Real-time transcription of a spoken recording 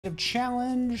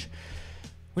challenge,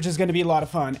 which is going to be a lot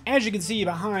of fun. As you can see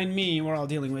behind me, we're all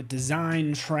dealing with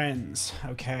design trends.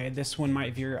 Okay, this one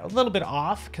might veer a little bit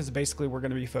off because basically we're going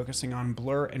to be focusing on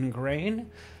blur and grain.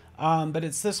 But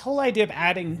it's this whole idea of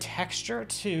adding texture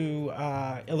to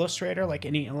Illustrator, like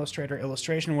any Illustrator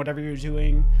illustration, whatever you're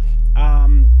doing.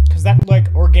 Because that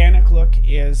like organic look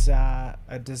is a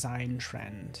design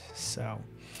trend. So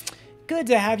good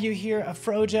to have you here,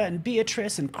 Afroja and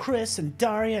Beatrice and Chris and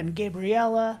Daria and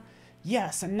Gabriella.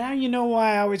 Yes, and now you know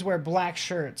why I always wear black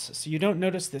shirts, so you don't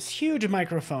notice this huge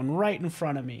microphone right in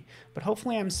front of me. But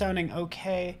hopefully I'm sounding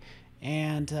okay,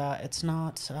 and it's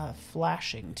not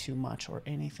flashing too much or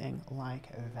anything like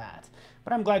that.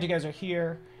 But I'm glad you guys are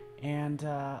here, and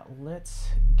let's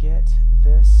get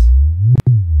this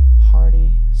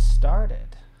party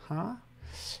started, huh?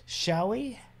 Shall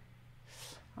we?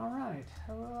 All right,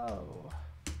 hello.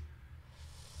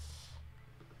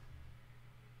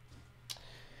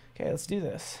 Okay, let's do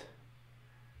this.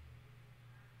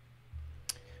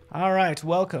 All right,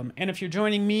 welcome. And if you're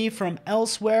joining me from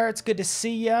elsewhere, it's good to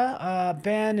see ya.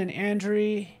 Ben and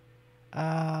Andrew,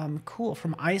 cool,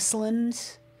 from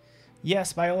Iceland.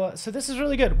 Yes, Viola. So this is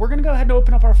really good. We're going to go ahead and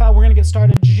open up our file. We're going to get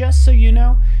started. Just so you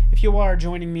know, if you are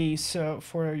joining me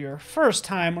for your first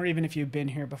time, or even if you've been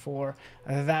here before,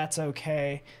 that's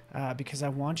okay, because I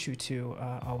want you to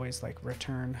always like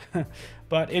return.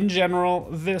 But in general,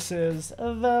 this is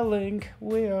the link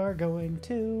we are going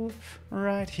to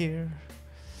right here.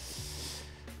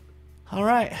 All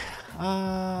right.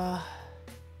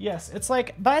 Yes, it's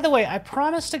like, by the way, I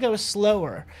promised to go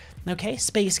slower. Okay,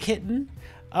 Space Kitten.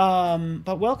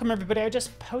 But welcome everybody. I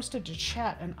just posted to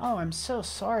chat, and oh, I'm so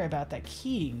sorry about that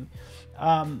keying.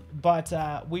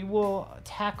 But we will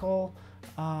tackle,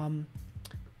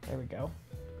 there we go.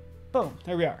 Boom,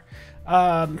 there we are.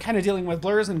 Kind of dealing with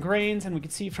blurs and grains, and we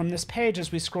can see from this page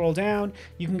as we scroll down,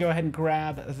 you can go ahead and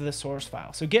grab the source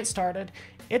file. So get started.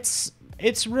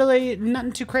 It's really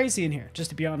nothing too crazy in here, just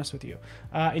to be honest with you.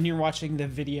 And you're watching the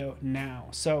video now.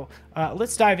 So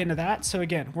let's dive into that. So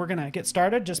again, we're gonna get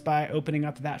started just by opening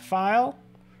up that file,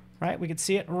 right? We can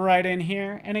see it right in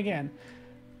here. And again,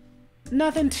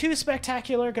 nothing too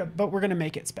spectacular, but we're gonna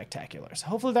make it spectacular. So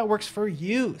hopefully that works for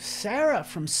you. Sarah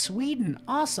from Sweden,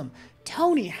 awesome.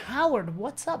 Tony Howard,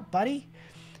 what's up, buddy?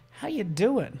 How you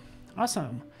doing?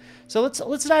 Awesome. So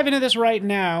let's dive into this right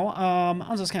now.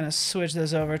 I'll just kind of switch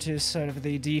this over to sort of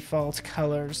the default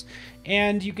colors.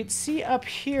 And you can see up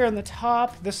here on the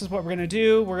top, this is what we're going to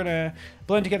do. We're going to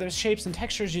blend together shapes and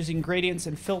textures using gradients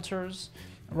and filters,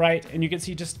 right? And you can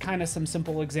see just kind of some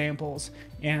simple examples.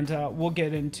 And we'll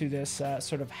get into this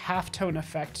sort of halftone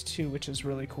effect too, which is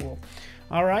really cool.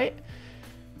 All right.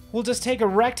 We'll just take a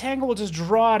rectangle. We'll just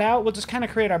draw it out. We'll just kind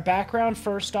of create our background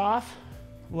first off.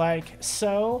 Like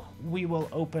so. We will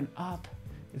open up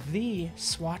the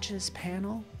swatches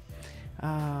panel.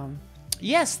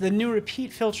 Yes, the new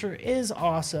repeat filter is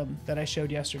awesome that I showed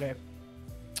yesterday.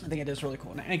 I think it is really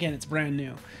cool. And again, it's brand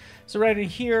new. So right in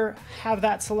here, have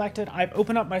that selected. I've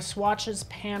opened up my swatches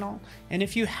panel. And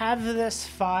if you have this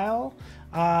file,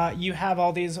 you have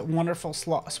all these wonderful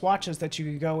swatches that you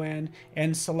can go in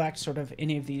and select sort of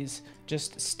any of these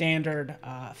just standard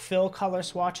fill color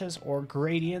swatches or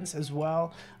gradients as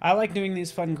well. I like doing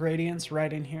these fun gradients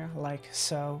right in here, like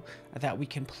so, that we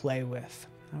can play with.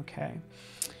 Okay.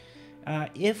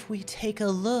 If we take a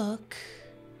look,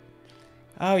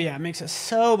 oh yeah, it makes it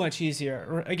so much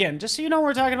easier. Again, just so you know what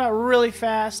we're talking about really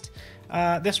fast,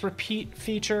 this repeat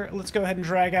feature, let's go ahead and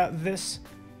drag out this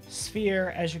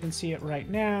sphere as you can see it right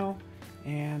now,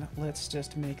 and let's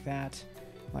just make that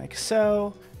like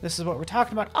so. This is what we're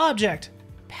talking about. Object,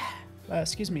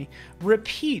 excuse me,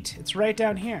 repeat, it's right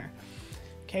down here.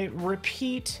 Okay,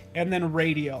 repeat and then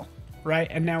radial, right?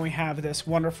 And now we have this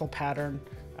wonderful pattern.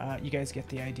 You guys get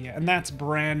the idea, and that's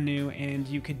brand new. And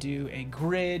you could do a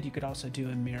grid, you could also do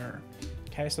a mirror.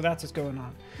 Okay, so that's what's going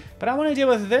on. But I want to deal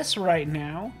with this right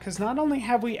now, because not only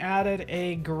have we added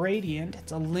a gradient,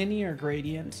 it's a linear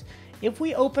gradient. If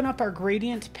we open up our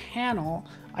gradient panel,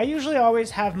 I usually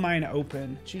always have mine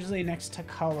open. It's usually next to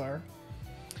color.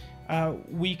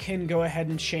 We can go ahead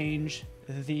and change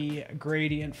the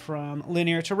gradient from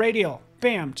linear to radial.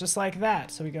 Bam, just like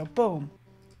that. So we go boom,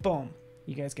 boom.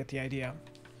 You guys get the idea.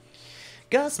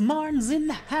 Gus Martin's in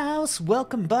the house.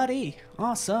 Welcome, buddy.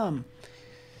 Awesome.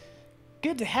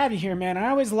 Good to have you here, man.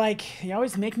 You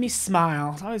always make me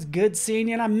smile. It's always good seeing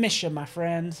you, and I miss you, my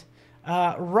friend.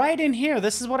 Right in here,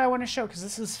 this is what I want to show, because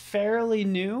this is fairly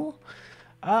new,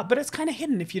 but it's kind of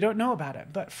hidden if you don't know about it.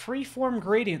 But freeform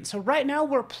gradient. So right now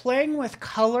we're playing with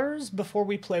colors before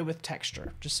we play with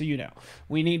texture, just so you know.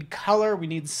 We need color, we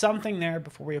need something there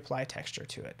before we apply texture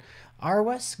to it.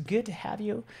 Arwas, good to have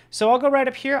you. So I'll go right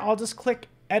up here. I'll just click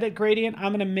Edit Gradient.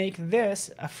 I'm going to make this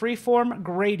a freeform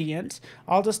gradient.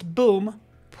 I'll just, boom,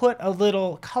 put a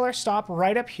little color stop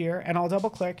right up here, and I'll double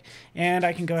click, and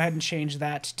I can go ahead and change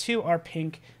that to our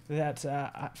pink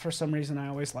that for some reason I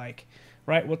always like.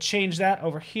 Right, we'll change that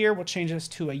over here. We'll change this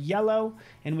to a yellow,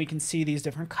 and we can see these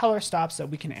different color stops that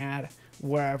we can add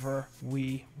wherever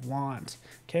we want.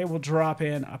 Okay, we'll drop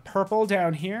in a purple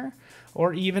down here,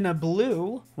 or even a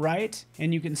blue, right?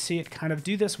 And you can see it kind of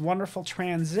do this wonderful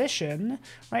transition,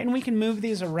 right? And we can move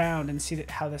these around and see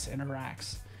how this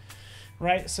interacts.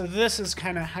 Right, so this is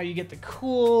kind of how you get the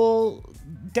cool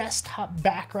desktop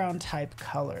background type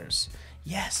colors.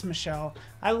 Yes, Michelle,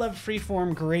 I love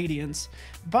freeform gradients.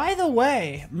 By the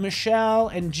way, Michelle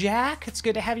and Jack, it's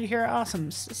good to have you here.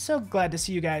 Awesome, so glad to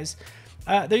see you guys.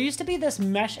 There used to be this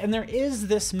mesh, and there is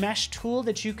this mesh tool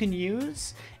that you can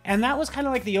use, and that was kind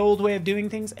of like the old way of doing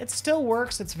things. It still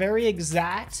works, it's very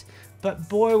exact, but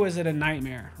boy was it a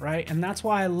nightmare, right? And that's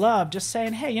why I love just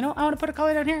saying, hey, you know, I want to put a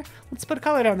color down here, let's put a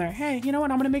color down there. Hey, you know what,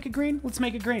 I'm gonna make it green, let's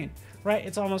make it green, right?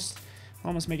 It's almost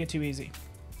make it too easy.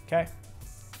 Okay,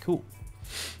 cool.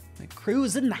 The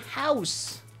crew's in the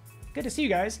house. Good to see you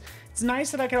guys. It's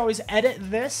nice that I can always edit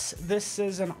this. This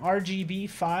is an RGB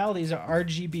file. These are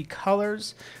RGB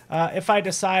colors. If I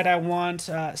decide I want,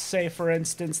 say for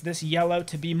instance, this yellow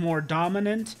to be more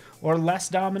dominant or less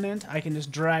dominant, I can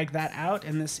just drag that out,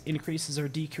 and this increases or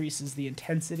decreases the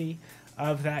intensity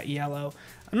of that yellow.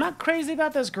 I'm not crazy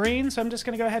about this green, so I'm just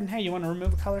gonna go ahead and, hey, you wanna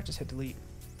remove a color? Just hit delete.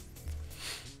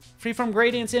 Freeform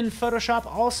gradients in Photoshop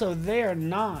also, they're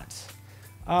not.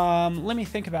 Let me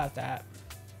think about that.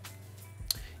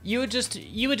 You would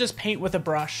just paint with a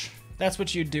brush. That's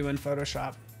what you'd do in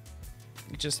Photoshop.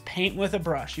 You just paint with a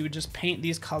brush. You would just paint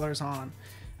these colors on.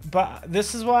 But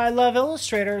this is why I love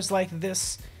Illustrator, is like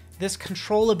this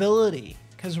controllability.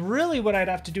 Because really what I'd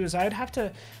have to do is I'd have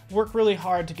to work really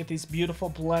hard to get these beautiful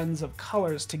blends of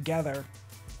colors together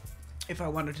if I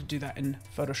wanted to do that in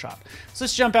Photoshop. So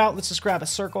let's jump out. Let's just grab a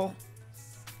circle.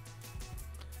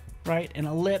 Right, an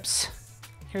ellipse.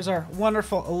 Here's our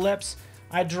wonderful ellipse.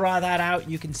 I draw that out.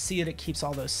 You can see it keeps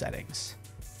all those settings.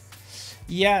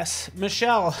 Yes,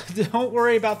 Michelle, don't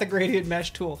worry about the gradient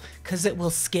mesh tool because it will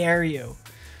scare you.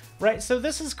 Right, so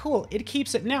this is cool. It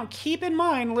keeps it. Now, keep in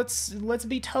mind, let's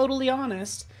be totally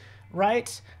honest,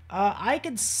 right? I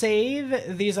could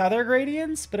save these other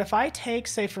gradients, but if I take,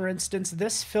 say, for instance,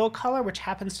 this fill color, which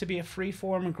happens to be a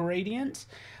freeform gradient,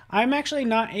 I'm actually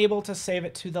not able to save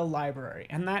it to the library,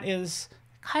 and that is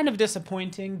kind of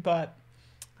disappointing, but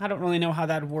I don't really know how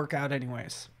that would work out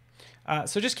anyways.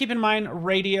 So just keep in mind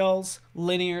radials,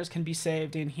 linears can be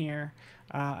saved in here,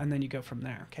 and then you go from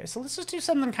there. Okay, so let's just do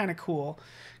something kind of cool,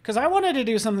 because I wanted to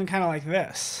do something kind of like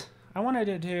this. I wanted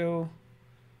to do,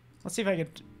 let's see if I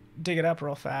could dig it up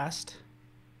real fast.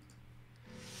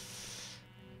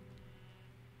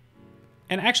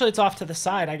 And actually it's off to the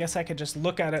side. I guess I could just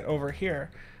look at it over here.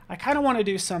 I kind of want to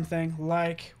do something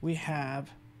like we have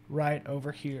right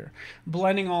over here,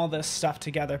 blending all this stuff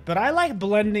together. But I like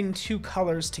blending two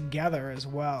colors together as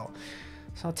well.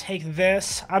 So I'll take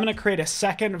this, I'm gonna create a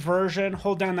second version,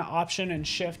 hold down the Option and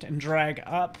Shift and drag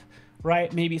up,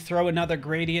 right? Maybe throw another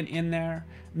gradient in there.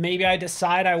 Maybe I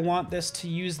decide I want this to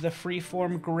use the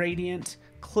freeform gradient,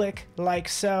 click like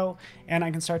so, and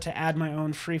I can start to add my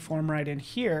own freeform right in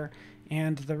here.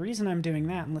 And the reason I'm doing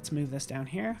that, and let's move this down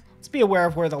here, let's be aware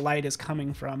of where the light is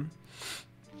coming from.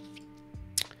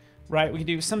 Right, we can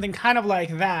do something kind of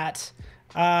like that.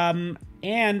 And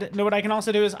what I can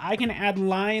also do is I can add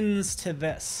lines to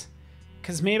this,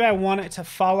 because maybe I want it to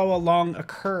follow along a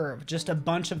curve, just a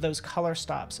bunch of those color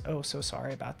stops. Oh, so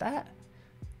sorry about that.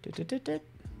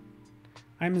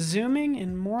 I'm zooming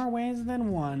in more ways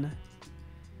than one.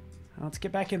 Let's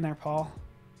get back in there, Paul.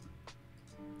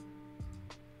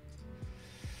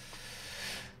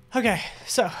 Okay,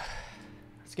 so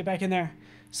let's get back in there.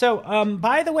 So,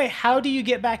 by the way, how do you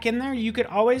get back in there? You could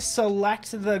always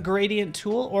select the gradient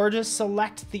tool or just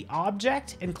select the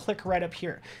object and click right up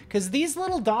here, because these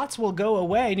little dots will go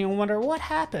away and you'll wonder what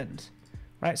happened,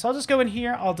 right? So I'll just go in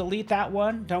here, I'll delete that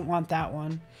one, don't want that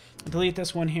one. Delete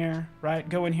this one here, right?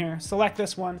 Go in here, select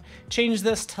this one, change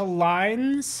this to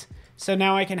lines. So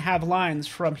now I can have lines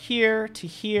from here to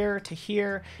here to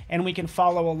here, and we can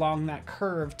follow along that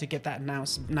curve to get that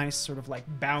nice sort of like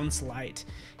bounce light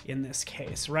in this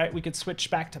case, right? We could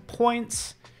switch back to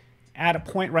points, add a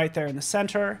point right there in the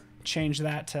center, change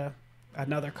that to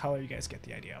another color. You guys get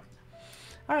the idea.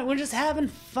 All right, we're just having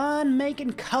fun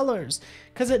making colors,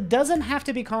 because it doesn't have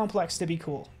to be complex to be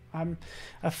cool. I'm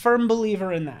a firm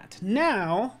believer in that.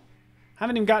 Now,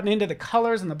 Haven't even gotten into the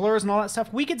colors and the blurs and all that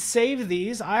stuff. We could save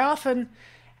these. I often...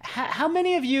 How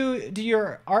many of you do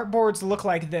your artboards look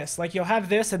like this? Like you'll have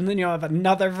this and then you'll have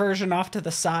another version off to the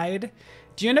side.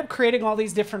 Do you end up creating all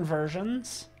these different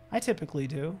versions? I typically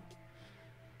do.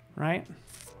 Right?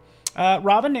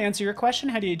 Robin, to answer your question,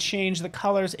 how do you change the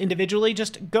colors individually?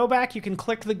 Just go back. You can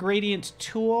click the gradient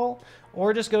tool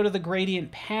or just go to the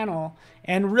gradient panel.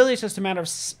 And really it's just a matter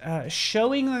of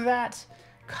showing that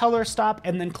color stop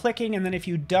and then clicking. And then if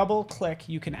you double click,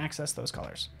 you can access those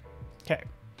colors. Okay.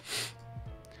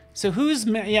 So who's,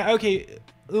 yeah, okay,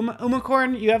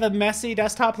 Umacorn, you have a messy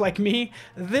desktop like me.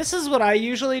 This is what I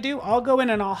usually do. I'll go in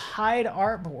and I'll hide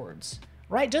artboards,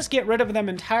 right? Just get rid of them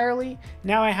entirely.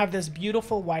 Now I have this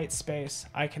beautiful white space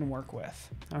I can work with.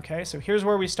 Okay, so here's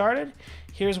where we started.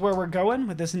 Here's where we're going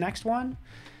with this next one.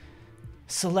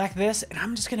 Select this, and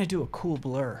I'm just gonna do a cool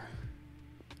blur.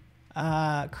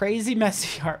 Crazy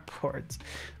messy artboards,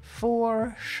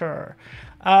 for sure.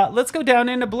 Let's go down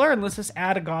into blur and let's just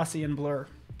add a Gaussian blur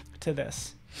to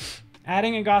this.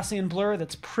 Adding a Gaussian blur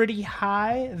that's pretty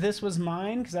high. This was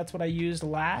mine because that's what I used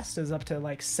last, is up to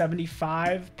like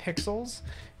 75 pixels.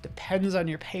 Depends on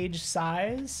your page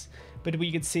size, but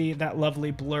we could see that lovely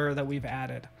blur that we've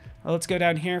added. Well, let's go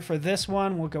down here for this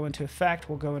one. We'll go into effect.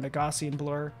 We'll go into Gaussian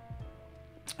blur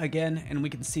again, and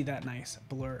we can see that nice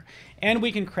blur. And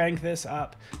we can crank this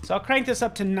up. So I'll crank this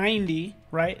up to 90,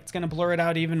 right? It's going to blur it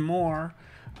out even more.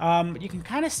 You can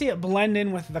kind of see it blend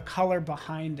in with the color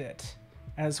behind it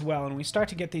as well. And we start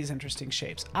to get these interesting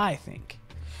shapes, I think.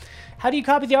 How do you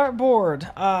copy the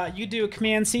artboard? You do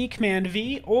Command-C,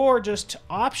 Command-V, or just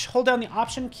hold down the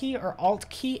Option key or Alt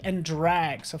key and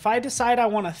drag. So if I decide I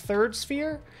want a third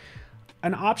sphere,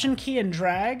 an Option key and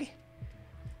drag,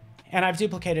 and I've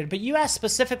duplicated. But you asked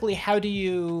specifically, how do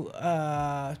you,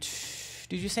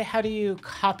 did you say how do you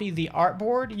copy the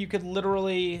artboard? You could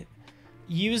literally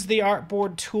use the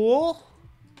artboard tool,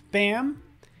 bam,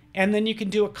 and then you can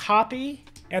do a copy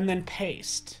and then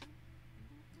paste.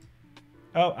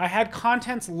 Oh, I had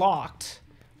contents locked,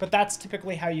 but that's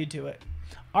typically how you do it.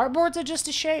 Artboards are just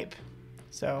a shape.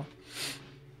 So,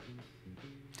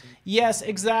 yes,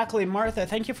 exactly, Martha.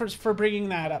 Thank you for bringing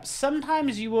that up.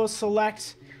 Sometimes you will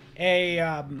select a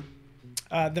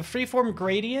the freeform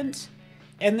gradient,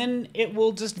 and then it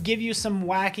will just give you some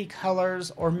wacky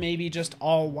colors or maybe just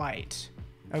all white.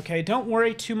 Okay, don't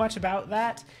worry too much about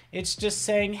that. It's just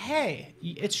saying, hey,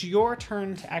 it's your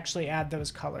turn to actually add those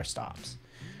color stops.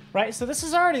 Right, so this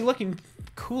is already looking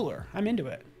cooler. I'm into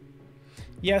it.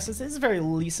 Yes, this is very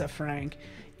Lisa Frank.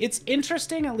 It's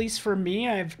interesting, at least for me.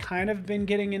 I've kind of been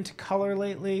getting into color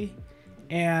lately,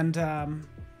 and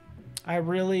I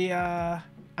really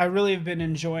have been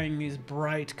enjoying these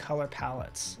bright color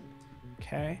palettes.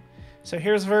 Okay, so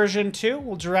here's version 2.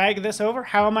 We'll drag this over.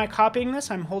 How am I copying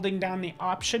this? I'm holding down the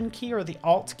Option key or the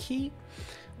Alt key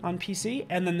on PC,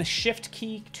 and then the Shift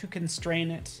key to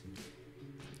constrain it.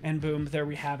 And boom, there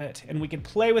we have it. And we can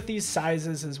play with these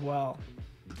sizes as well.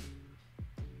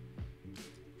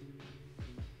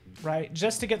 Right,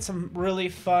 just to get some really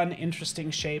fun, interesting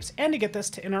shapes and to get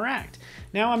this to interact.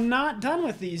 Now, I'm not done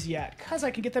with these yet because I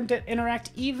can get them to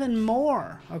interact even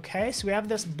more. Okay, so we have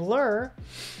this blur.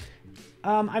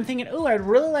 I'm thinking, oh, I'd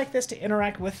really like this to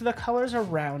interact with the colors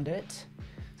around it.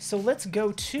 So let's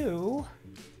go to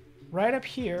right up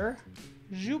here.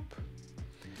 Zoop.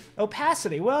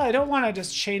 Opacity. Well, I don't want to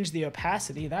just change the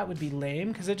opacity. That would be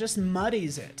lame because it just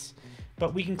muddies it.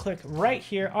 But we can click right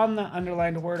here on the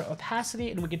underlined word opacity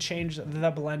and we can change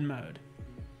the blend mode.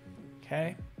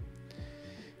 Okay.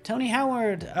 Tony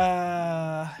Howard.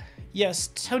 Yes,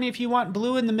 Tony, if you want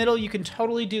blue in the middle, you can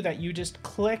totally do that. You just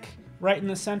click right in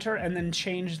the center and then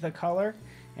change the color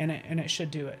and it should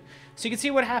do it. So you can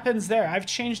see what happens there. I've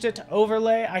changed it to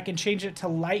overlay. I can change it to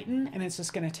lighten and it's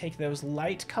just going to take those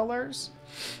light colors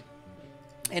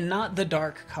and not the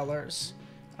dark colors.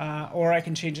 Or I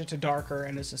can change it to darker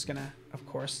and it's just going to, of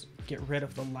course, get rid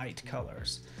of the light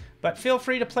colors. But feel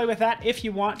free to play with that if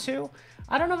you want to.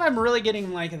 I don't know if I'm really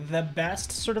getting like the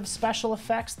best sort of special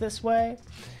effects this way.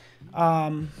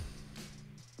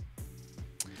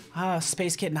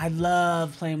 Space Kitten, I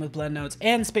love playing with blend nodes.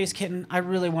 And Space Kitten, I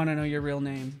really want to know your real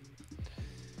name.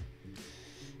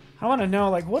 I want to know,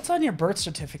 like, what's on your birth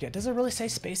certificate? Does it really say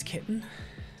Space Kitten?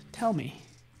 Tell me.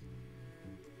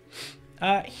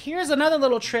 Here's another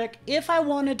little trick. If I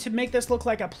wanted to make this look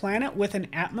like a planet with an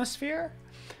atmosphere,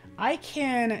 I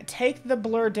can take the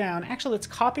blur down. Actually, let's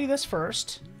copy this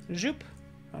first. Zoop.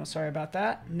 Oh, sorry about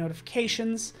that.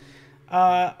 Notifications.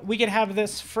 We could have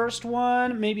this first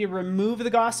one, maybe remove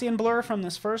the Gaussian blur from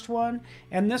this first one.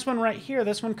 And this one right here,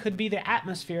 this one could be the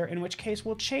atmosphere, in which case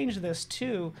we'll change this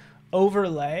to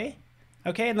overlay.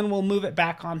 Okay, and then we'll move it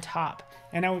back on top.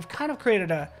 And now we've kind of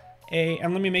created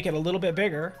and let me make it a little bit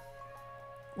bigger.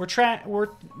 We're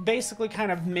basically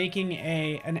kind of making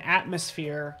an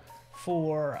atmosphere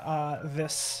for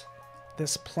this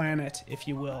planet, if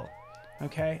you will.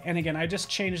 Okay, and again, I just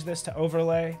changed this to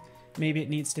overlay. Maybe it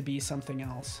needs to be something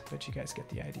else, but you guys get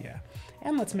the idea.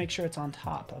 And let's make sure it's on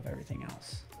top of everything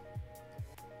else.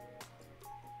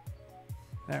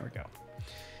 There we go.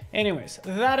 Anyways,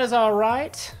 that is all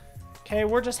right. Okay,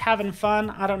 we're just having fun.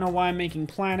 I don't know why I'm making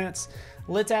planets.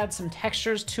 Let's add some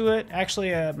textures to it.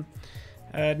 Actually, a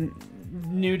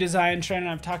new design trend,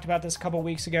 and I've talked about this a couple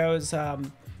weeks ago, is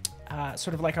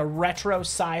sort of like a retro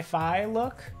sci-fi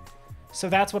look. So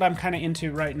that's what I'm kind of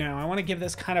into right now. I want to give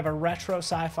this kind of a retro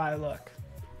sci-fi look.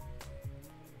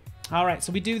 All right,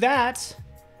 so we do that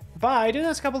by doing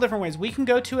this a couple different ways. We can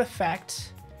go to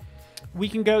Effect. We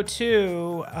can go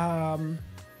to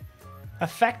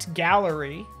Effect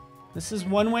Gallery. This is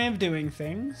one way of doing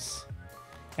things.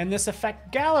 And this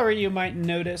Effect Gallery, you might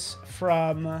notice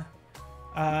from,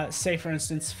 say, for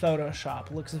instance, Photoshop.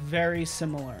 Looks very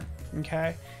similar,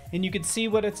 okay? And you can see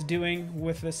what it's doing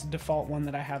with this default one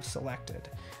that I have selected.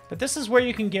 But this is where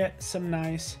you can get some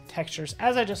nice textures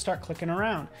as I just start clicking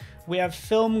around. We have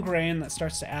film grain that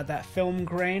starts to add that film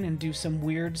grain and do some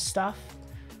weird stuff,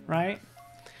 right?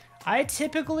 I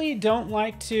typically don't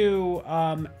like to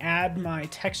add my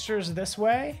textures this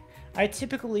way. I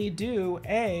typically do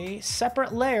a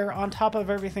separate layer on top of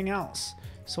everything else.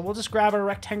 So we'll just grab a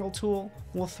rectangle tool,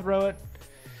 we'll throw it,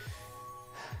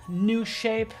 new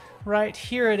shape, right,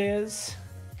 here it is.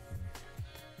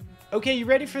 Okay, you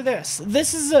ready for this?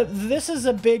 This is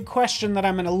a big question that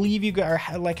I'm gonna leave you guys,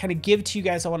 or like kind of give to you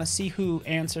guys. I wanna see who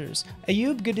answers.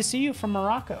 Ayub, good to see you from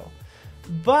Morocco.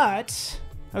 But,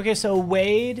 okay, so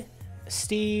Wade,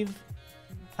 Steve,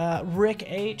 Rick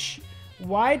H,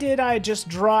 why did I just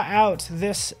draw out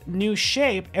this new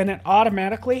shape and it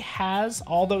automatically has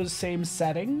all those same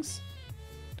settings?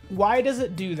 Why does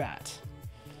it do that?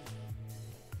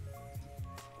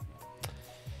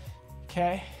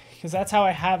 Okay, because that's how I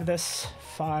have this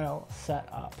file set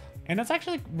up. And it's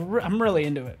actually, I'm really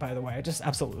into it, by the way. I just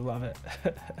absolutely love it.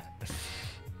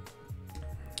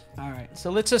 All right,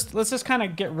 so let's just kind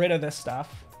of get rid of this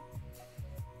stuff.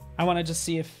 I want to just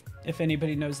see if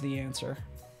anybody knows the answer.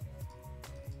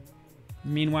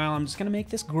 Meanwhile, I'm just gonna make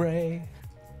this gray.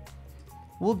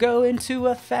 We'll go into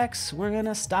effects. We're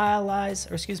gonna stylize,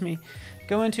 or excuse me,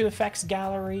 go into effects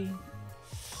gallery,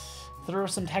 throw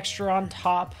some texture on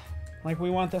top. Like we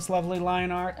want this lovely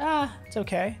line art. It's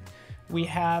okay. We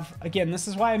have, again, this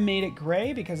is why I made it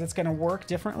gray, because it's gonna work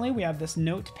differently. We have this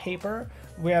note paper.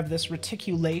 We have this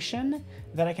reticulation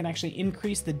that I can actually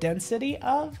increase the density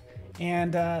of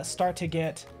and start to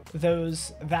get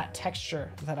that texture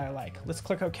that I like. Let's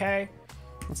click OK.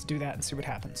 Let's do that and see what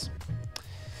happens.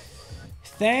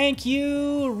 Thank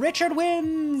you, Richard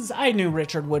wins. I knew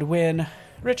Richard would win.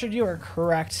 Richard, you are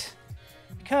correct.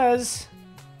 Because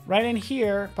right in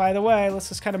here, by the way, let's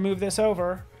just kind of move this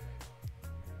over.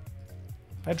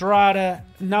 If I draw out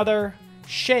another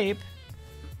shape,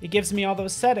 it gives me all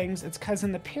those settings. It's because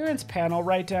in the appearance panel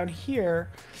right down here,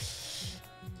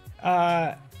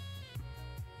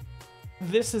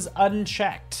 this is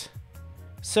unchecked.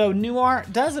 So new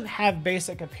art doesn't have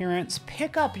basic appearance.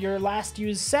 Pick up your last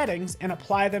used settings and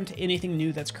apply them to anything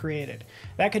new that's created.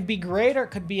 That could be great or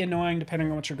it could be annoying depending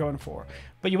on what you're going for.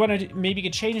 But you want to, maybe you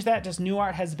could change that. Just new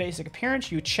art has basic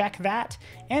appearance. You check that.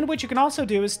 And what you can also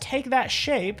do is take that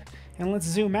shape, and let's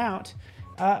zoom out,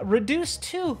 reduce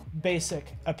to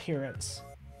basic appearance.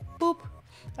 Boop.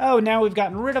 Oh, now we've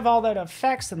gotten rid of all that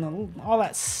effects and all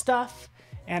that stuff,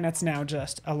 and it's now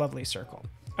just a lovely circle.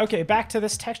 Okay, back to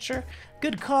this texture.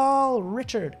 Good call,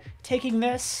 Richard. Taking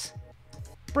this,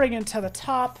 bring it to the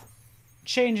top,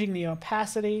 changing the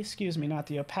opacity. Excuse me, not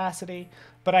the opacity,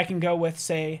 but I can go with,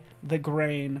 say, the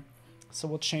grain. So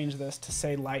we'll change this to,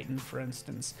 say, lighten, for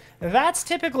instance. That's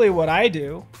typically what I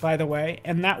do, by the way,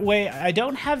 and that way I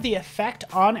don't have the effect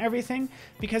on everything,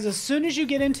 because as soon as you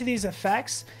get into these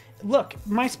effects, look,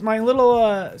 my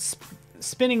little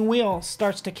spinning wheel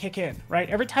starts to kick in, right?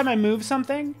 Every time I move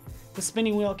something, the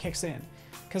spinning wheel kicks in,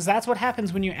 because that's what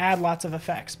happens when you add lots of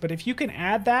effects. But if you can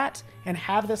add that and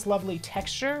have this lovely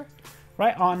texture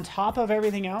right on top of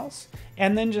everything else,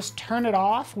 and then just turn it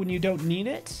off when you don't need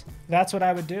it, that's what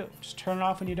I would do. Just turn it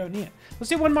off when you don't need it. Let's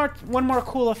do one more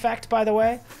cool effect, by the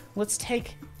way. Let's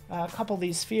take a couple of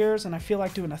these spheres, and I feel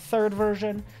like doing a third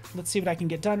version. Let's see what I can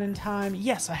get done in time.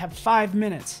 Yes, I have 5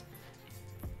 minutes.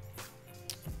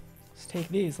 Let's take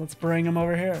these. Let's bring them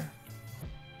over here.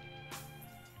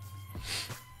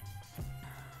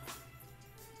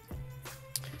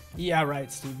 Yeah,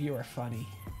 right, Steve. You are funny.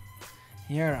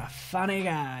 You're a funny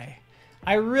guy.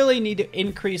 I really need to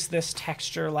increase this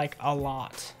texture like a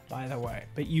lot, by the way.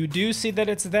 But you do see that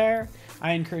it's there.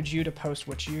 I encourage you to post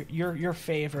what your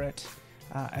favorite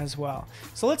as well.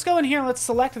 So let's go in here. Let's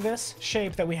select this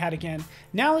shape that we had again.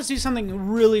 Now let's do something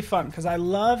really fun because I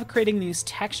love creating these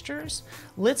textures.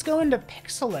 Let's go into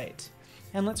Pixelate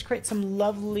and let's create some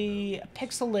lovely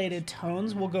pixelated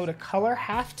tones. We'll go to Color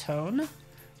Halftone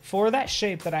for that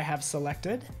shape that I have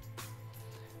selected,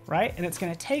 right? And it's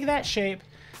going to take that shape.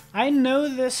 I know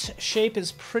this shape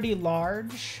is pretty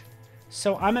large,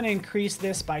 so I'm going to increase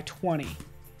this by 20.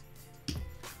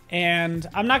 And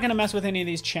I'm not going to mess with any of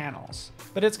these channels,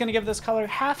 but it's going to give this color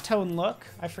halftone look.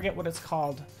 I forget what it's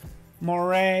called.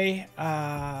 Moray,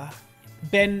 I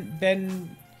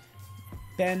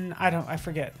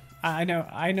forget. I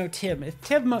know Tim. If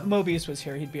Tim Mobius was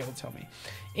here, he'd be able to tell me.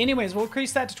 Anyways, we'll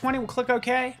increase that to 20. We'll click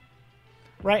OK.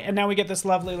 Right, and now we get this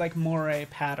lovely like moire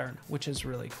pattern, which is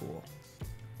really cool.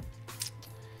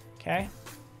 Okay.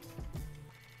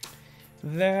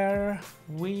 There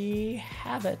we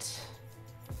have it.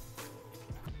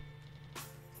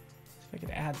 If I could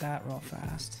add that real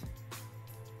fast.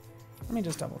 Let me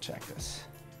just double check this.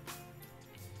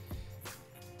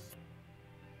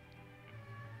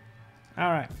 All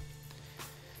right.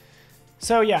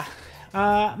 So yeah,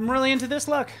 I'm really into this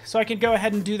look. So I can go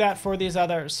ahead and do that for these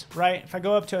others, right? If I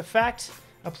go up to Effect,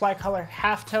 Apply Color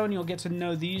Halftone, you'll get to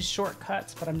know these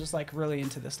shortcuts, but I'm just like really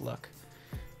into this look,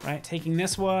 right? Taking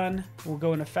this one, we'll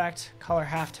go in Effect, Color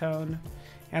Halftone,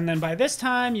 and then by this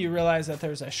time you realize that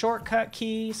there's a shortcut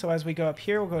key. So as we go up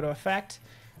here, we'll go to Effect,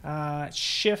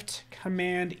 Shift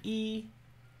Command E,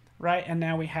 right? And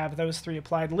now we have those three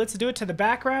applied. Let's do it to the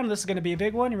background. This is going to be a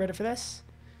big one. You ready for this?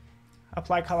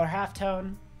 Apply Color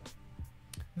Halftone.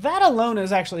 That alone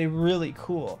is actually really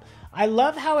cool. I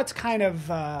love how it's kind of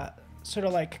sort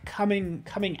of like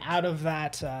coming out of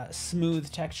that smooth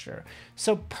texture.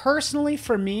 So personally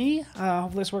for me,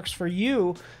 hopefully this works for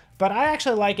you, but I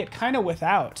actually like it kind of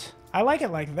without. I like it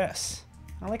like this.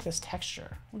 I like this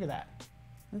texture. Look at that.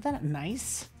 Isn't that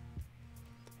nice?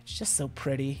 It's just so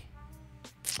pretty.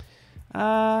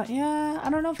 Yeah, I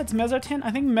don't know if it's Mezzotint.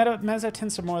 I think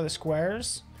Mezzotints are more of the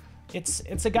squares.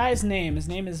 It's a guy's name. His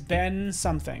name is Ben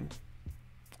something.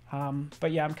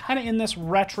 But yeah, I'm kind of in this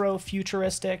retro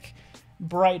futuristic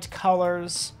bright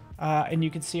colors, and you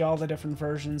can see all the different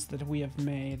versions that we have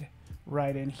made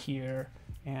right in here.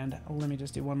 And let me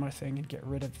just do one more thing and get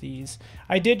rid of these.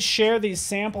 I did share these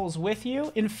samples with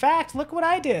you. In fact, look what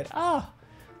I did. Oh,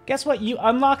 guess what? You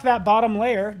unlock that bottom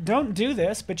layer. Don't do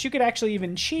this, but you could actually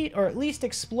even cheat or at least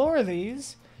explore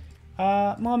these.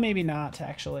 Well, maybe not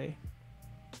actually.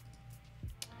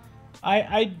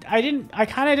 I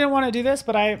kind of didn't want to do this,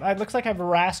 but it looks like I've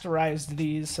rasterized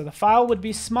these so the file would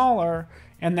be smaller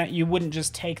and that you wouldn't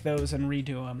just take those and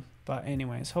redo them. But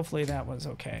anyways, hopefully that was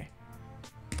okay.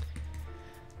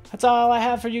 That's all I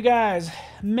have for you guys.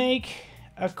 Make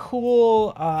a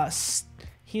cool,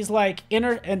 he's like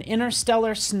an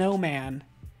interstellar snowman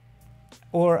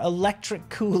or electric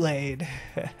Kool-Aid,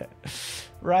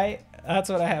 right? That's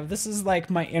what I have. This is like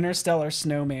my interstellar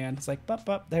snowman. It's like,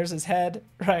 bup, there's his head,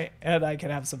 right? And I can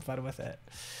have some fun with it.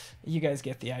 You guys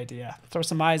get the idea. Throw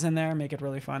some eyes in there, make it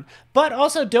really fun. But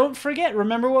also don't forget,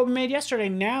 remember what we made yesterday.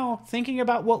 Now, thinking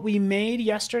about what we made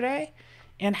yesterday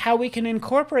and how we can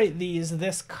incorporate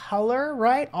this color,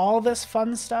 right? All this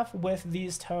fun stuff with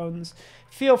these tones.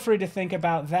 Feel free to think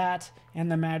about that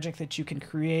and the magic that you can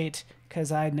create,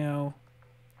 because I know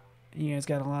you guys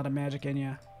got a lot of magic in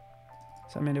you.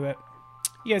 So I'm into it.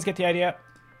 You guys get the idea.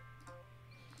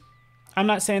 I'm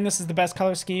not saying this is the best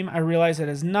color scheme. I realize it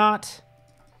is not.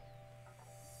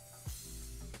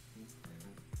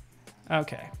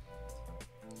 Okay.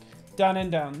 Done and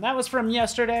done. That was from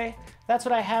yesterday. That's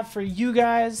what I have for you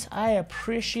guys. I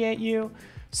appreciate you.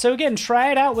 So again,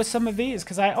 try it out with some of these,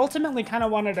 because I ultimately kind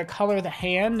of wanted to color the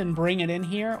hand and bring it in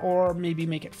here, or maybe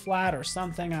make it flat or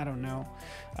something. I don't know.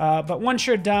 But once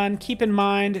you're done, keep in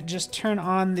mind, just turn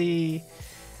on the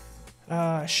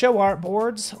show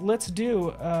artboards. Let's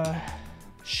do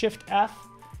Shift F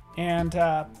and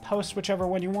post whichever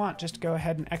one you want. Just go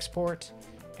ahead and export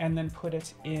and then put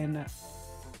it in.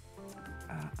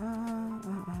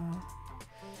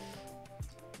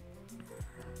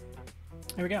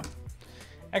 Here we go.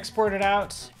 Export it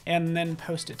out and then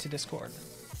post it to Discord.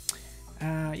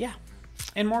 Yeah,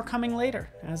 and more coming later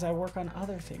as I work on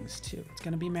other things too. It's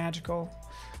going to be magical.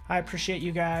 I appreciate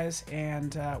you guys,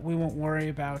 and we won't worry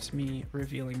about me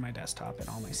revealing my desktop and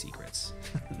all my secrets.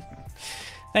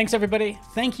 Thanks, everybody.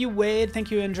 Thank you, Wade.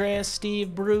 Thank you, Andreas,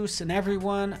 Steve, Bruce, and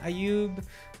everyone. Ayub.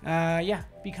 Yeah,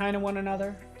 be kind to one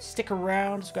another. Stick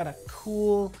around. We've got a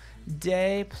cool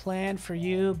day planned for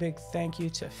you. Big thank you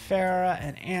to Farah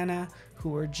and Anna,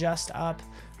 who were just up.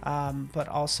 But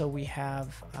also we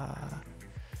have,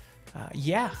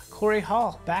 Corey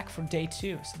Hall back for day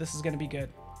 2. So this is going to be good.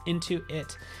 Into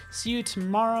it. See you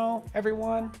tomorrow,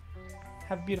 everyone.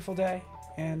 Have a beautiful day.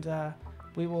 And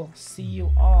we will see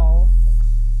you all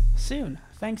soon.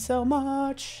 Thanks so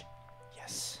much.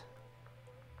 Yes.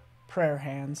 Prayer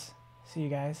hands. See you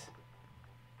guys.